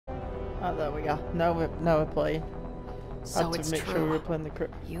Oh, there we go. Now we're playing. So Had to it's make true. sure we were playing the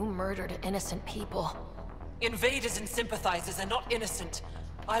crypt. You murdered innocent people. Invaders and sympathizers are not innocent.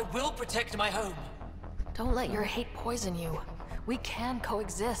 I will protect my home. Don't let your hate poison you. We can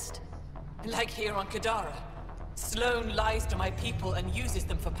coexist. Like here on Kadara. Sloane lies to my people and uses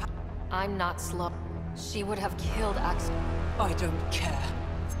them for power. I'm not slow. She would have killed Ax. I don't care.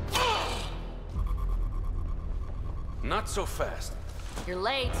 Not so fast. You're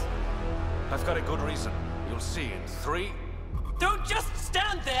late. I've got a good reason. You'll see in 3, Don't just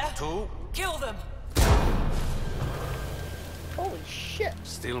stand there! 2... Kill them! Holy shit!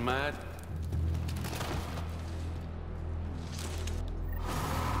 Still mad?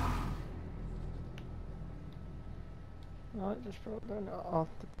 No, it just broke down off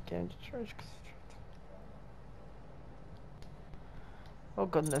the game to charge. Oh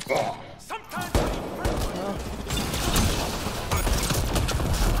goodness. Sometimes... No.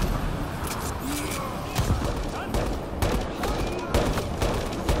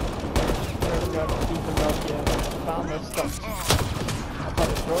 Found this stuff. I thought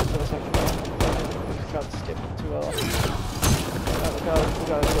it broke for a second. I tried to skip it too early. Right, we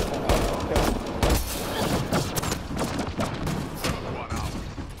gotta get that out. Okay.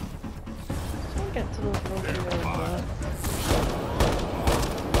 So we get to the trophy there.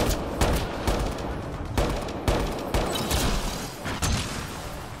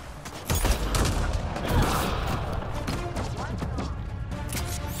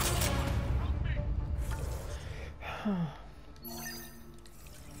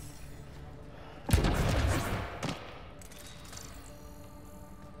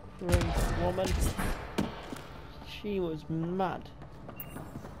 Woman. She was mad.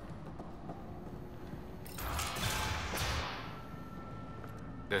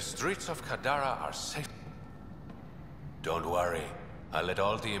 The streets of Kadara are safe. Don't worry. I'll let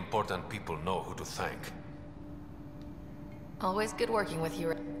all the important people know who to thank. Always good working with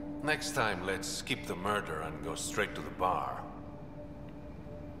you. Next time, let's skip the murder and go straight to the bar.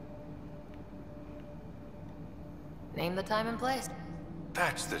 Name the time and place.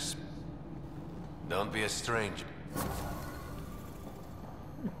 That's this. Don't be a stranger.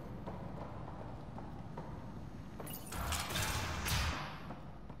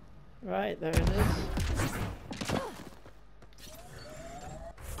 Right, there it is.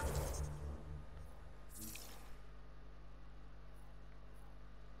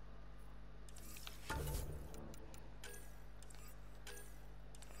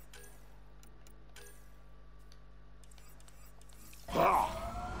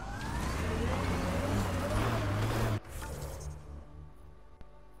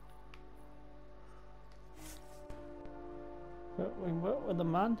 We work with the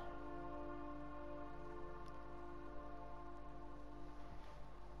man.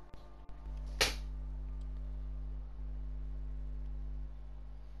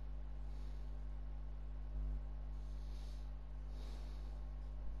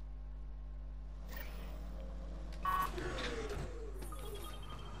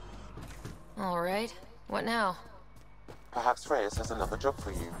 All right. What now? Perhaps Reyes has another job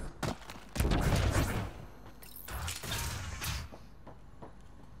for you.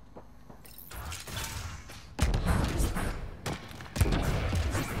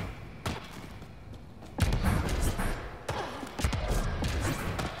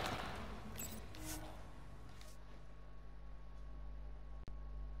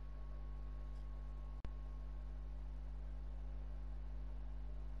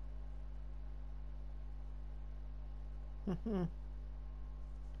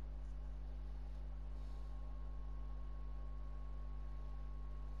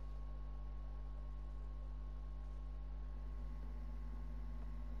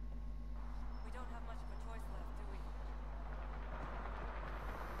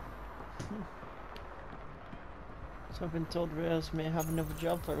 So I've been told Reyes may have another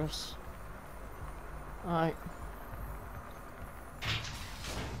job for us. Alright.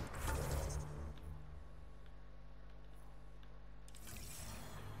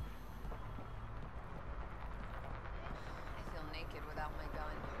 I feel naked without my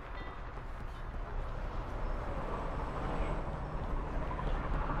gun.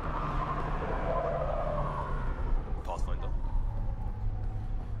 Pathfinder.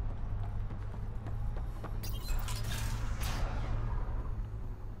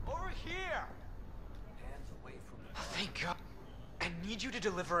 Over here! Hands away from me. Oh, thank God. I need you to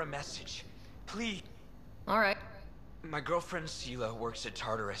deliver a message. Please. All right. My girlfriend Sela works at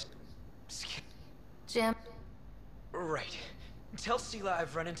Tartarus. Jim. Right. Tell Sela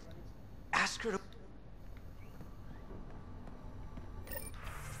I've run into... Ask her to...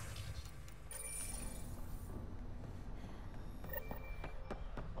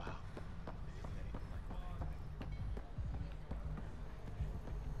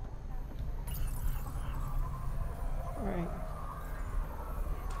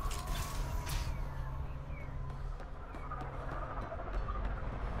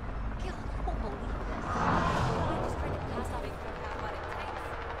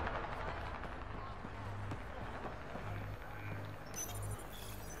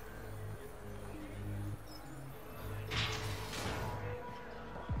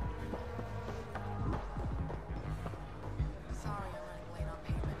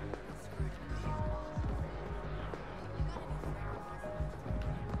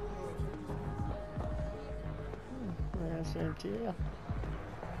 Yeah, same to you.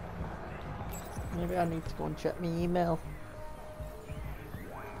 Maybe I need to go and check my email.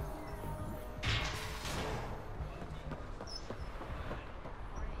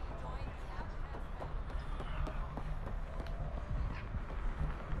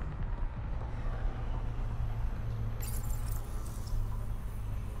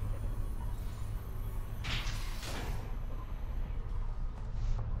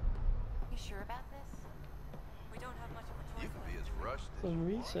 You sure about this? We don't have much of a choice. You can be as rushed as The you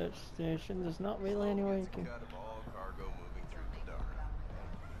want. research station, there's not really anywhere you can... Cut of all cargo moving through Kadara.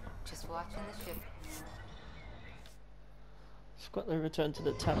 Just watching the ship. Just quickly return to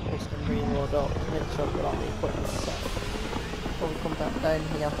the Tempest and reload up, make sure I've got all the equipment set before we come back down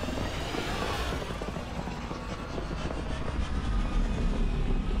here.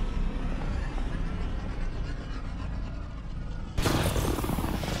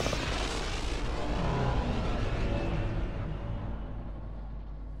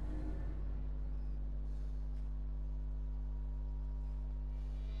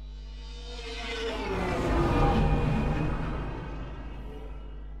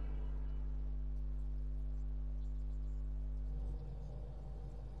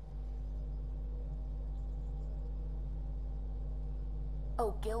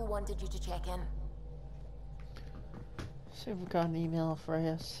 Oh, Gil wanted you to check in. See if we've got an email for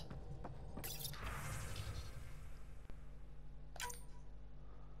us.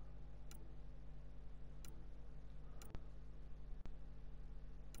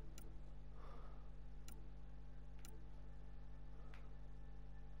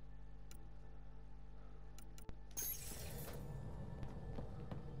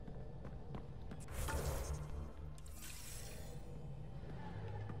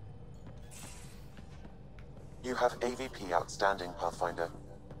 You have AVP outstanding, Pathfinder.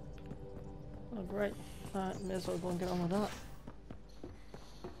 Oh great, alright, may as well go and get on with that.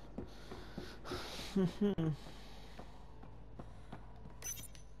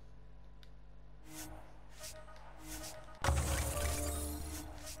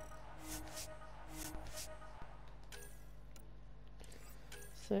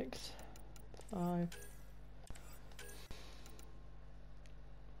 6, 5.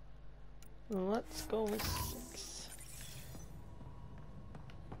 Let's go with 6.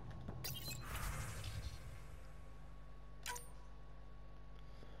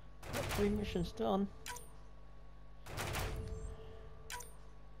 Got 3 missions done.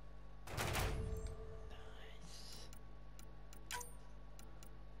 Nice.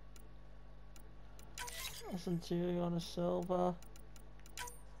 Listen to you on a silver.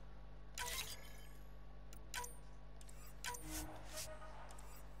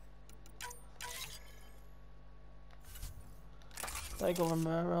 Lego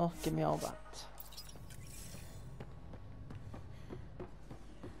Romero, give me all that.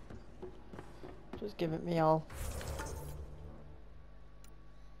 Just give it me all.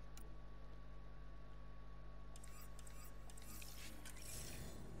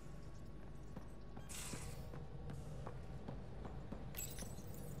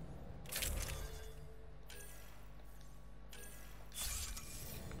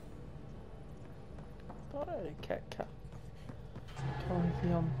 Thought I had a cat.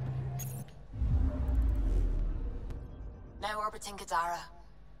 Now orbiting Kadara.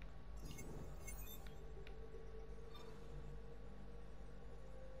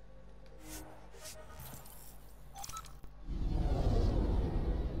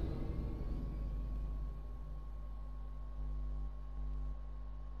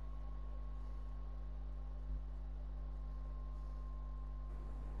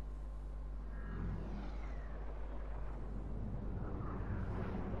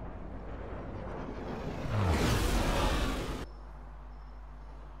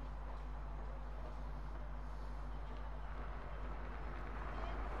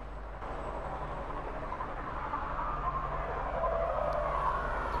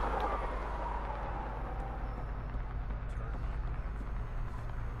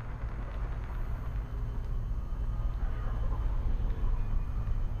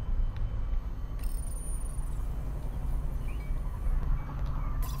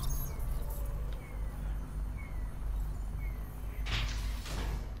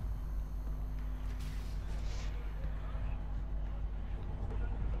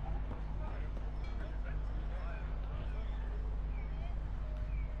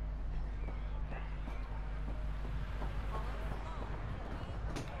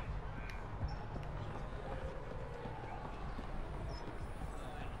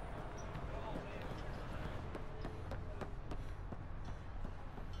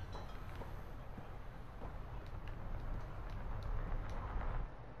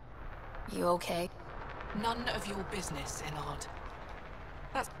 You okay? None of your business, Enard.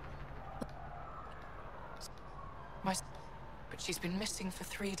 That's... But she's been missing for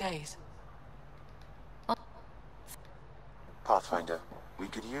 3 days. Pathfinder, we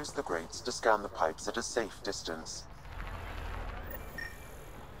could use the grates to scan the pipes at a safe distance.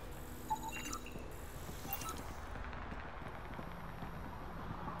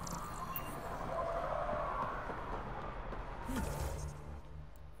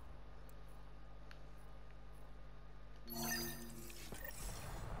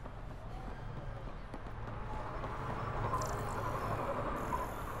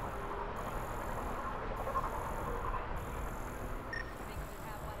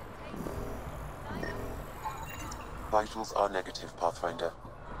 Vitals are negative, Pathfinder.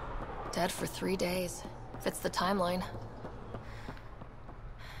 Dead for 3 days. Fits the timeline.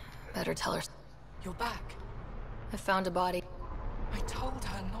 Better tell her. You're back. I found a body. I told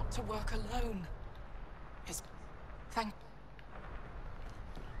her not to work alone. Thank...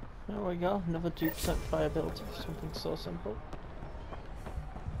 There we go, another 2% viability for something so simple.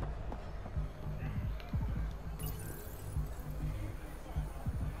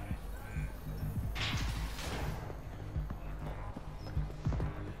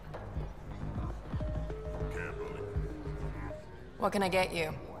 What can I get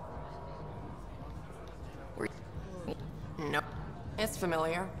you? No. It's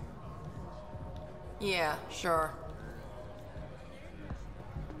familiar. Yeah, sure.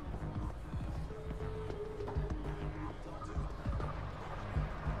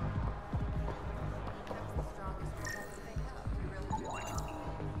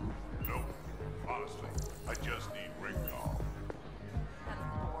 No, honestly, I just need Ringall. That's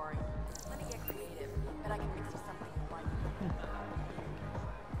boring. Let me get creative. Bet I can fix you something you like.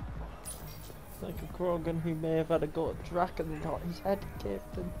 Like a Krogan who may have had a go at Draken and got his head caved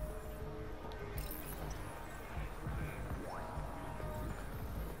in.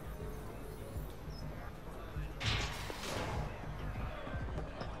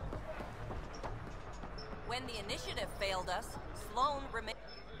 When the initiative failed us, Sloane remained...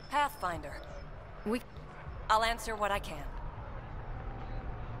 Pathfinder. I'll answer what I can.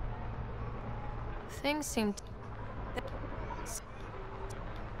 Things seem...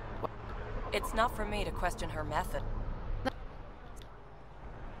 It's not for me to question her method.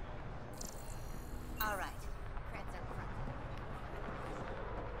 All right. Krantz up front.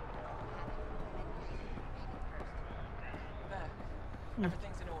 There.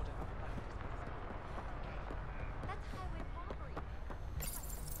 Everything's in order. That's highway robbery.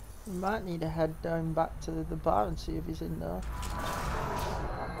 We might need to head down back to the bar and see if he's in there.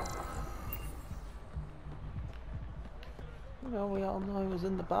 Well, we all know he was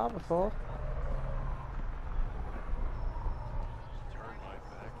in the bar before.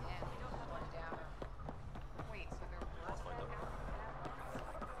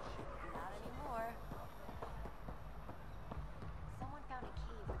 Not anymore. Someone found a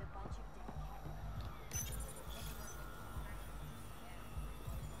cave with a bunch of dead cats.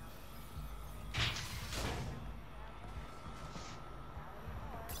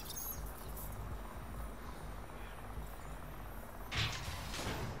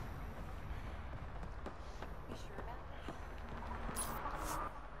 You sure about this?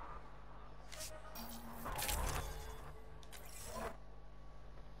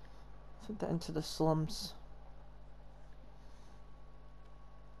 So down to the slums.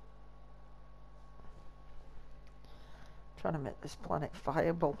 Trying to make this planet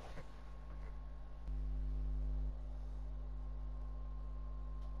viable.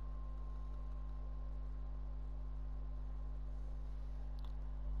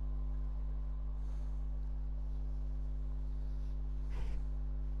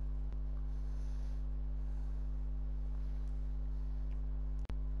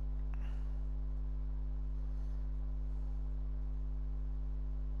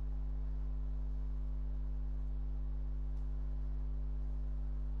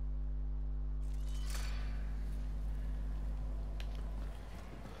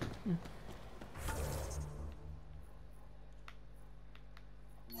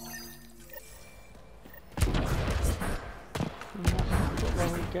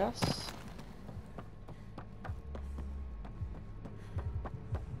 Well, I guess.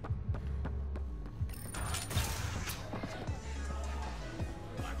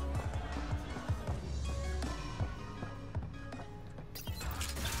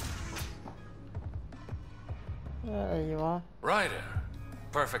 There you are. Ryder.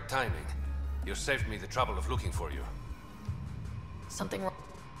 Perfect timing. You saved me the trouble of looking for you. Something wrong?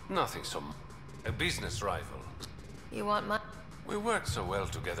 Nothing so... A business rival. You want my... We worked so well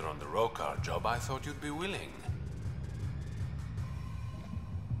together on the Rokar job, I thought you'd be willing.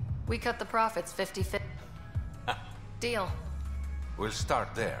 We cut the profits 50-50. Deal. We'll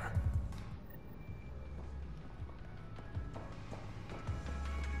start there.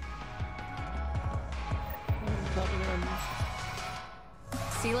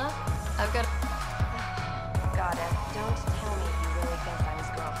 Sela, I've got... Got it. Don't tell me you really think I'm his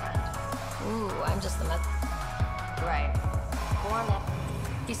girlfriend. Ooh, I'm just the meth... Right. Go on then.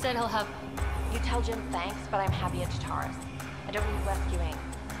 He said he'll have... You tell Jim thanks, but I'm happy at Taurus. I don't need rescuing,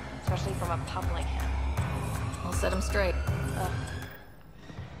 especially from a pup like him. I'll set him straight.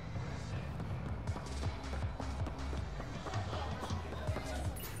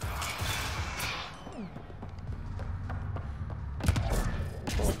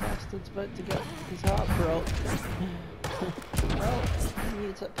 Poor bastard's about to get his heart broke. Well, he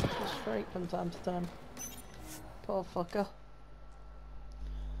needs that people straight from time to time. Poor fucker.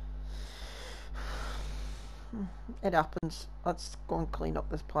 It happens. Let's go and clean up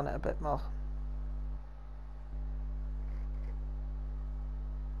this planet a bit more.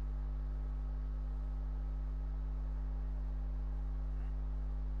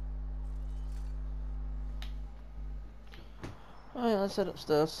 Alright, let's head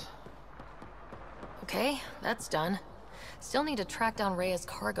upstairs. Okay, that's done. Still need to track down Rhea's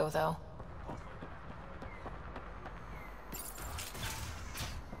cargo, though.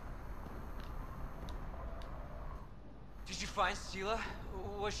 Did you find Sela?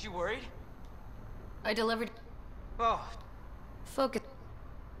 Was she worried? I delivered... Oh, Focus.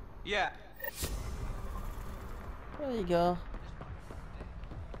 yeah. There you go.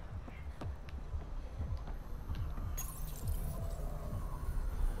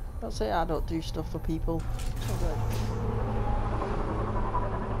 Don't say I don't do stuff for people.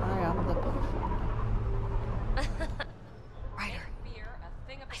 I am the perfect. Ryder,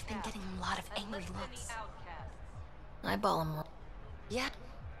 I've been getting a lot of angry looks. Eyeball him. Yeah,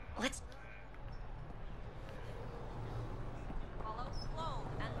 let's... Follow Sloan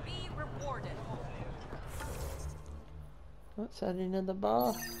and be rewarded. Let's head into the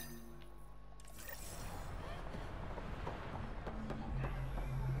bar.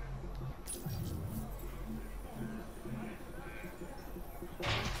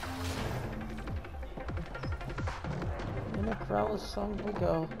 In a Krauss song we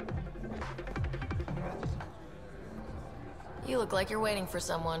go. You look like you're waiting for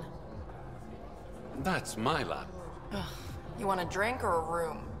someone. That's my lab. You want a drink or a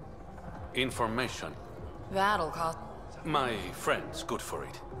room? Information. That'll cost... My friend's good for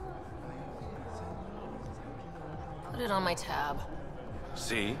it. Put it on my tab.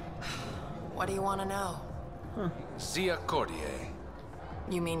 See? What do you want to know? Zia Cordier.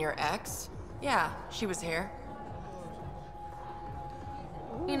 You mean your ex? Yeah, she was here.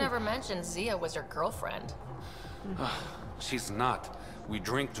 You never mentioned Zia was your girlfriend. She's not. We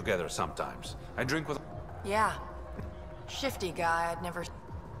drink together sometimes. I drink with... Yeah. Shifty guy, I'd never...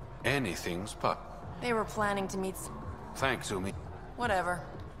 Anything's pop. They were planning to meet... Thanks, Umi. Whatever.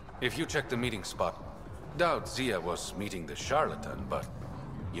 If you check the meeting spot, doubt Zia was meeting the charlatan, but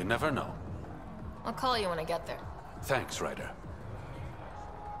you never know. I'll call you when I get there. Thanks, Ryder.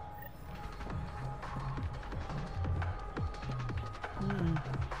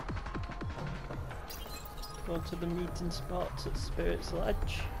 Go to the meeting spots at Spirit's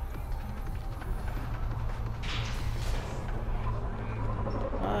Ledge.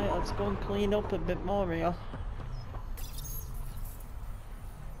 Alright, let's go and clean up a bit more here.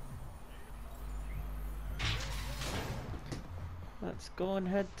 Let's go and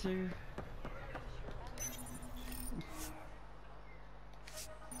head to...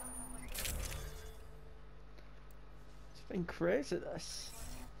 It's been crazy, this.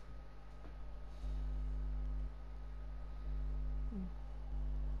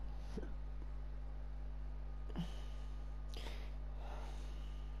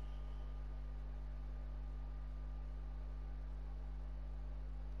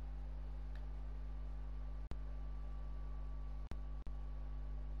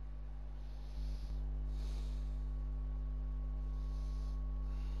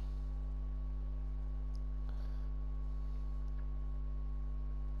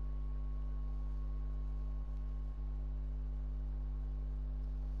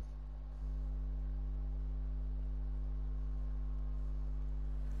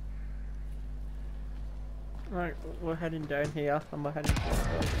 Right, we're heading down here, and we're heading to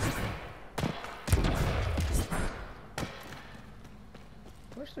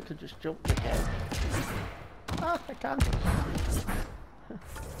I wish I could just jump again. Ah, I can!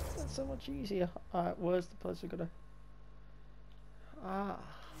 That's so much easier. Alright, where's the place we're gonna... Ah.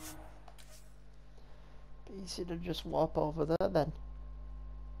 Be easy to just warp over there then.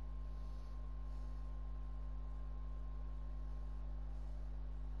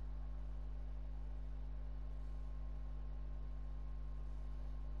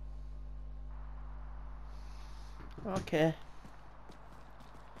 Okay.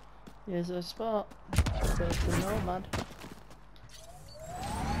 Here's a spot. There's the nomad.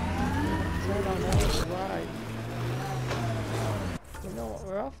 Turn on it, right. We know what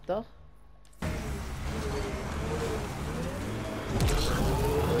we're after.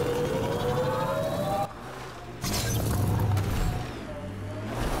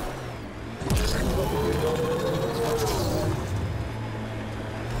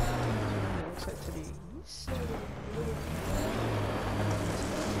 Looks like to the east.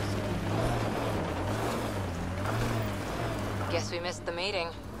 Guess we missed the meeting.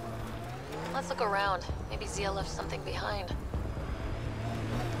 Let's look around. Maybe Zia left something behind.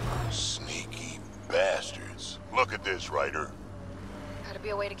 Sneaky bastards. Look at this, Ryder. Gotta be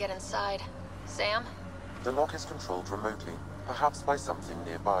a way to get inside. Sam? The lock is controlled remotely, perhaps by something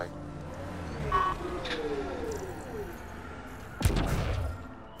nearby.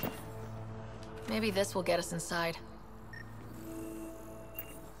 Maybe this will get us inside.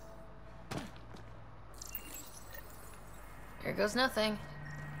 Here goes nothing.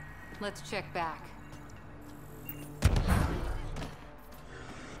 Let's check back.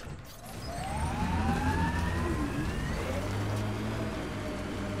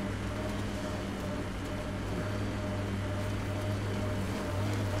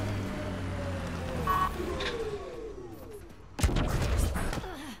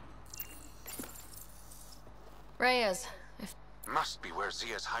 Reyes, Must be where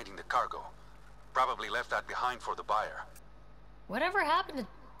Zia's hiding the cargo. Probably left that behind for the buyer. whatever happened to...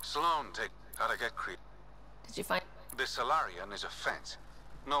 Sloan, gotta get creep. Did you find... The Solarian is a fence.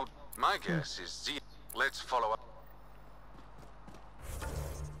 No, my guess is Zia. Let's follow up.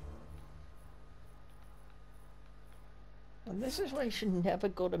 And this is why you should never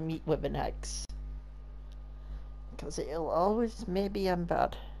go to meet with an ex. Because it'll always maybe end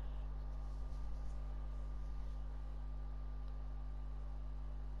bad.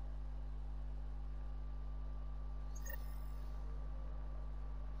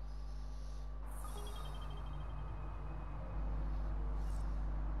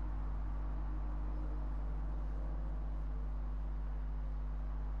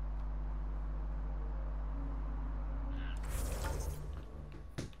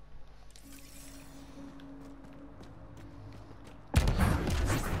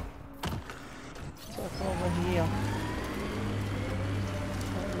 Over here.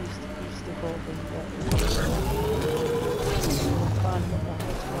 At least east of Golden find what the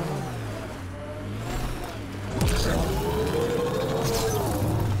hell's going on.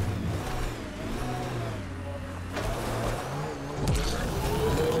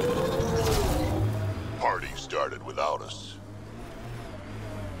 Party started without us.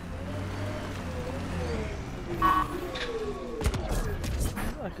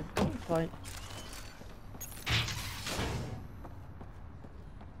 Like a gunfight.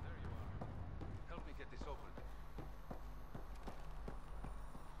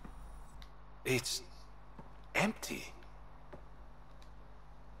 It's empty.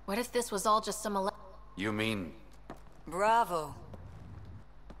 What if this was all just some... You mean... Bravo.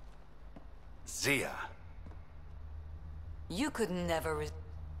 Zia? You could never...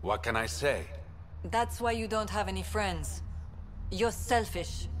 What can I say? That's why you don't have any friends. You're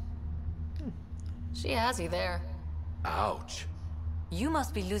selfish. She has you there. Ouch. You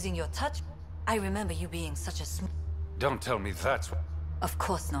must be losing your touch. I remember you being such a Don't tell me that's... Of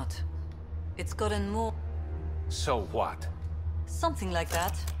course not. It's gotten more... So what? Something like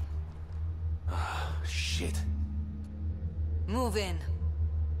that. Shit. Move in.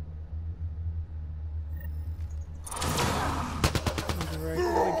 Right,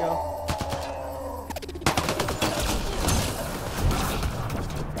 here we go.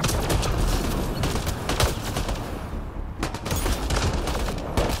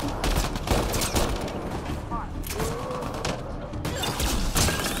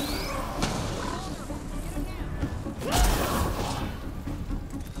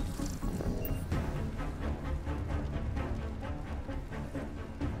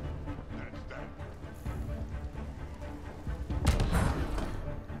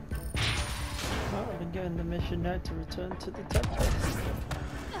 Given the mission now to return to the Tempest.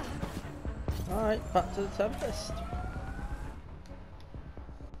 Alright, back to the Tempest.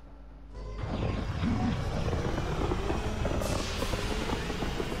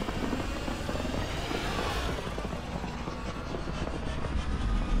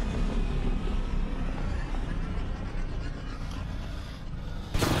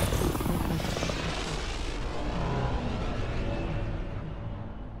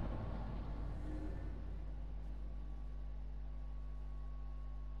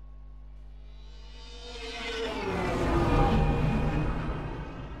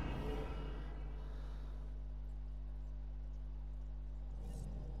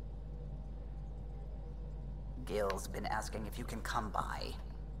 Gil's been asking if you can come by.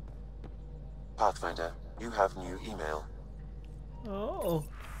 Pathfinder, you have new email. Oh.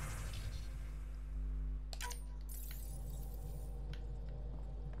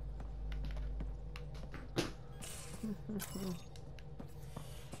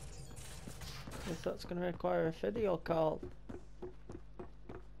 Guess that's going to require a video call.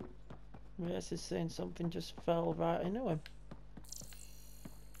 Yes, he's saying something just fell right into him.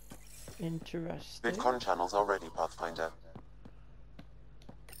 Interesting. Vidcon channels are ready, Pathfinder.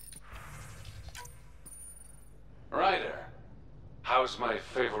 Ryder, how's my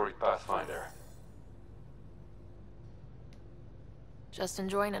favorite Pathfinder? Just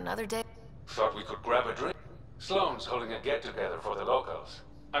enjoying another day. Thought we could grab a drink. Sloane's holding a get-together for the locals.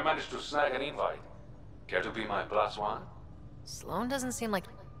 I managed to snag an invite. Care to be my +1? Sloane doesn't seem like...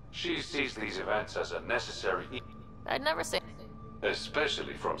 She sees these events as a necessary I'd never say...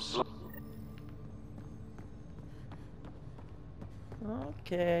 especially from Sloane.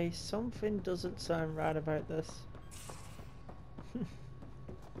 Okay, something doesn't sound right about this.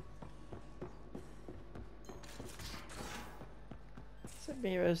 Is it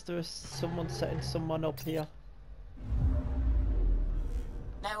me or is there someone setting someone up here?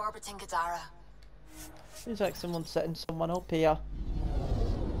 Now orbiting Gadara. Seems like someone's setting someone up here.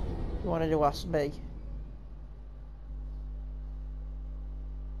 You wanted to ask me?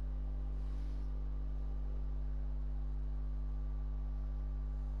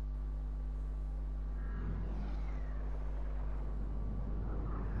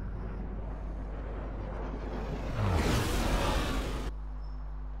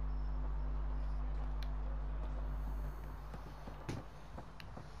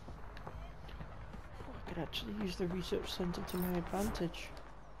 Actually use the research center to my advantage.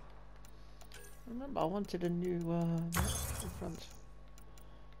 Remember, I wanted a new front.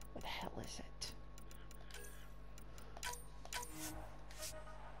 What the hell is it?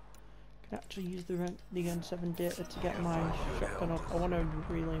 Can actually use the N7 data to get my shotgun up. I want to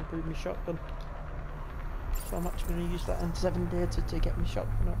really improve my shotgun, so I'm actually going to use that N7 data to get my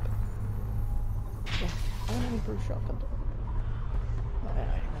shotgun up. Yeah, I want to improve shotgun.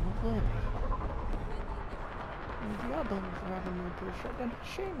 I don't blame me.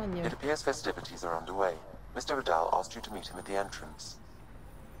 Shame on you. It appears festivities are underway. Mr. Vidal asked you to meet him at the entrance.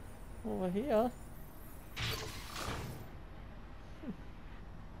 Over here.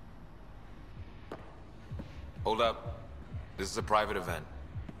 Hold up. This is a private event.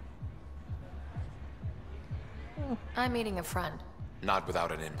 I'm meeting a friend. Not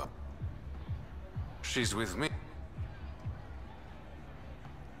without an invite. She's with me.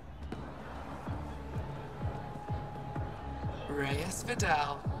 Reyes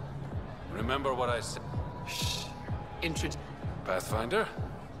Vidal. Remember what I said? Shh. Pathfinder,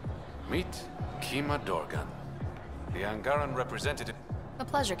 meet Kima Dorgan, the Angaran representative. A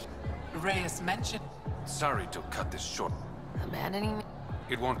pleasure. Reyes mentioned... Sorry to cut this short. Abandoning me?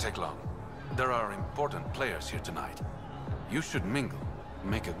 It won't take long. There are important players here tonight. You should mingle,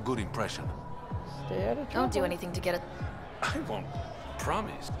 make a good impression. Stay out of trouble. Don't do anything to get it. I won't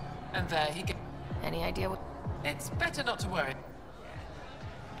promise. And there he goes. Any idea what... It's better not to worry.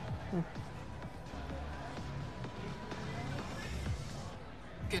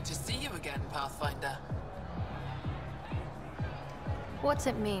 Good to see you again, Pathfinder. What's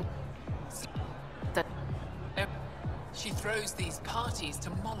it mean? That... She throws these parties to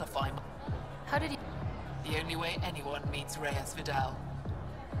mollify me. How did you... The only way anyone meets Reyes Vidal.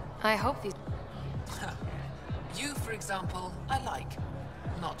 I hope these... You, for example, I like.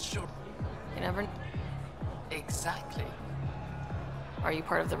 Not sure. You never... Exactly. Are you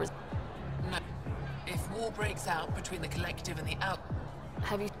part of the... No. If war breaks out between the Collective and the Out...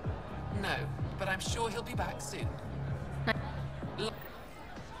 Have you... No, but I'm sure he'll be back soon.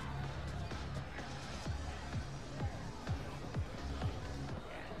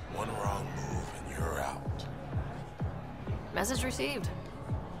 One wrong move and you're out. Message received.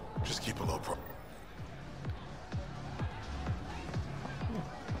 Just keep a low pro...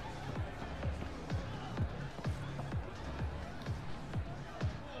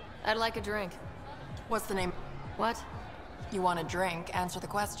 I'd like a drink. What's the name? What? You want a drink? Answer the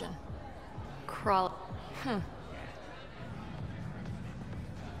question. Crawl...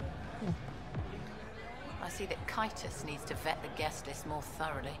 I see that Kitus needs to vet the guest list more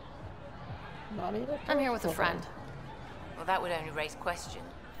thoroughly. I'm here with a friend. Well, that would only raise questions.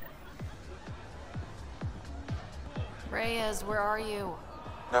 Reyes, where are you?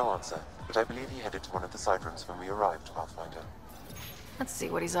 No answer, but I believe he headed to one of the side rooms when we arrived, Pathfinder. Let's see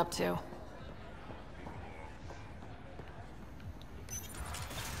what he's up to.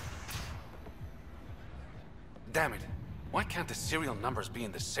 Damn it. Why can't the serial numbers be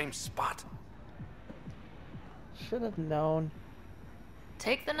in the same spot? Should have known.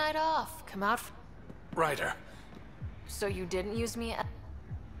 Take the night off. Come out. Ryder. So you didn't use me at...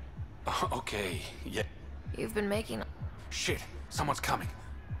 Okay, yeah. You've been making... Shit, someone's coming.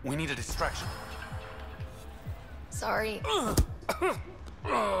 We need a distraction. Sorry. My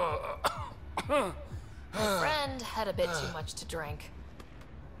friend had a bit too much to drink.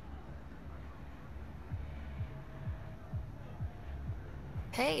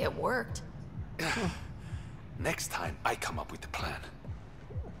 Hey, it worked. Next time, I come up with the plan.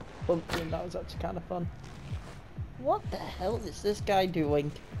 Bumping, that was actually kind of fun. What the hell is this guy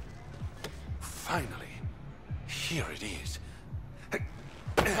doing? Finally. Here it is.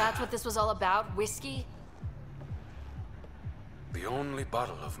 That's what this was all about? Whiskey? The only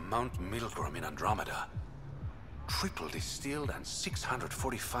bottle of Mount Milgram in Andromeda. Triple distilled and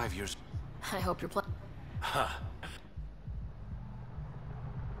 645 years... I hope you're playing. Huh.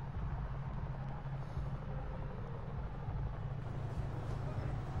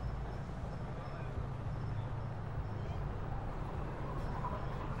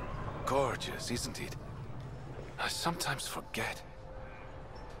 Gorgeous, isn't it? I sometimes forget.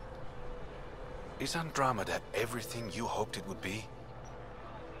 Is Andromeda everything you hoped it would be?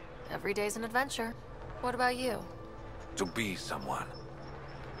 Every day's an adventure. What about you? To be someone.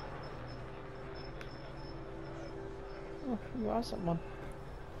 Oh, you are someone.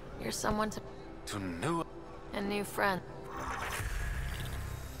 You're someone to... To new... A new friend.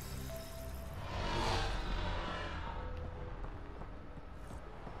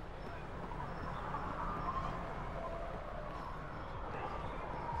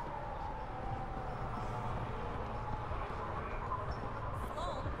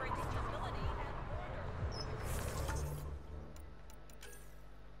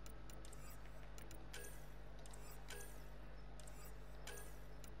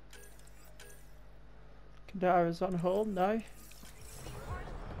 Kadara's on hold now.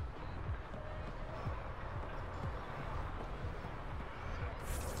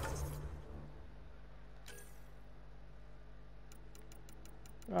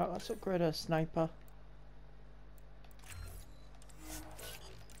 Right, let's upgrade our sniper.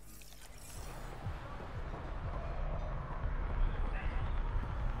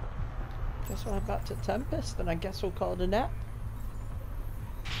 Guess we'll head back to Tempest, and I guess we'll call it a nap.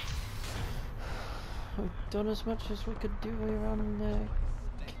 We've done as much as we could do here on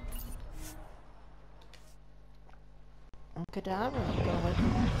Kadara. Go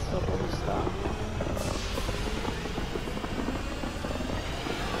ahead, stop all this stuff.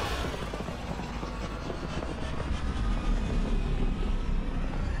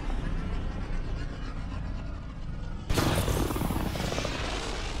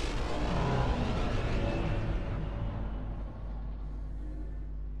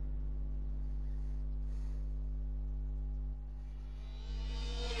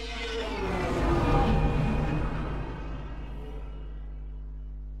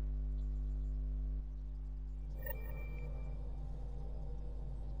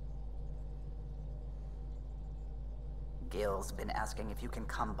 Gil's been asking if you can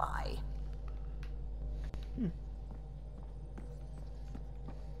come by.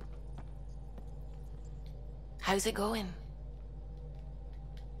 How's it going?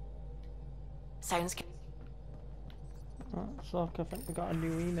 Sounds good. Right, so I think we got a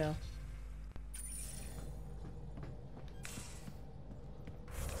new email.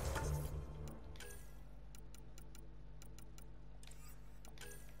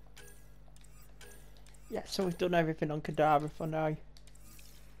 Yeah, so we've done everything on Kadara for now.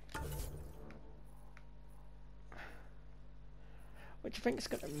 Which I think is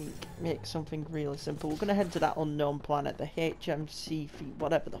going to make something really simple. We're going to head to that unknown planet, the HMC feet,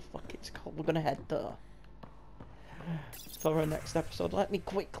 whatever the fuck it's called. We're going to head there for our next episode. Let me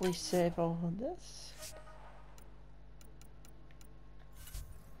quickly save all of this.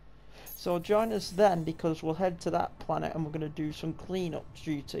 So join us then, because we'll head to that planet and we're going to do some cleanup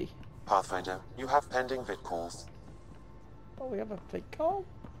duty. Pathfinder, you have pending vid calls. Oh, we have a vid call?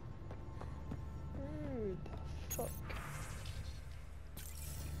 Who the fuck?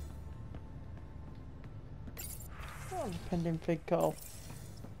 Oh, pending vid call.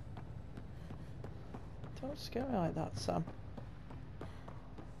 Don't scare me like that, Sam.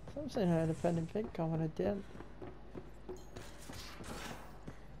 I was saying I had a pending vid call when I didn't.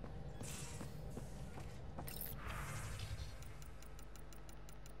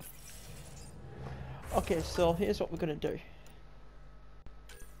 Okay, so here's what we're gonna do.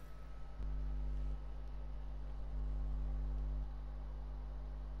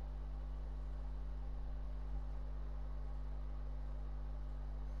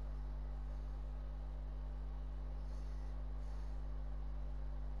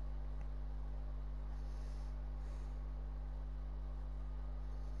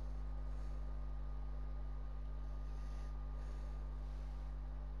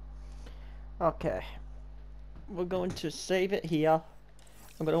 Okay. We're going to save it here.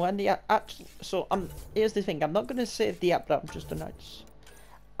 I'm going to end the actually. So here's the thing. I'm not going to save the app that I've just announced.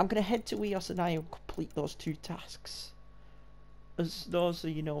 I'm going to head to EOS and I and complete those 2 tasks, as those are,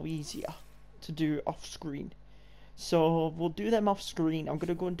 you know, easier to do off screen. So we'll do them off screen. I'm going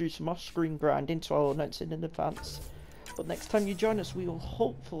to go and do some off screen grinding, so I'll announce it in advance. But next time you join us, we will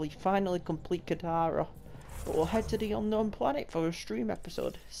hopefully finally complete Kadara. But we'll head to the unknown planet for a stream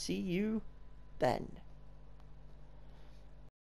episode. See you then.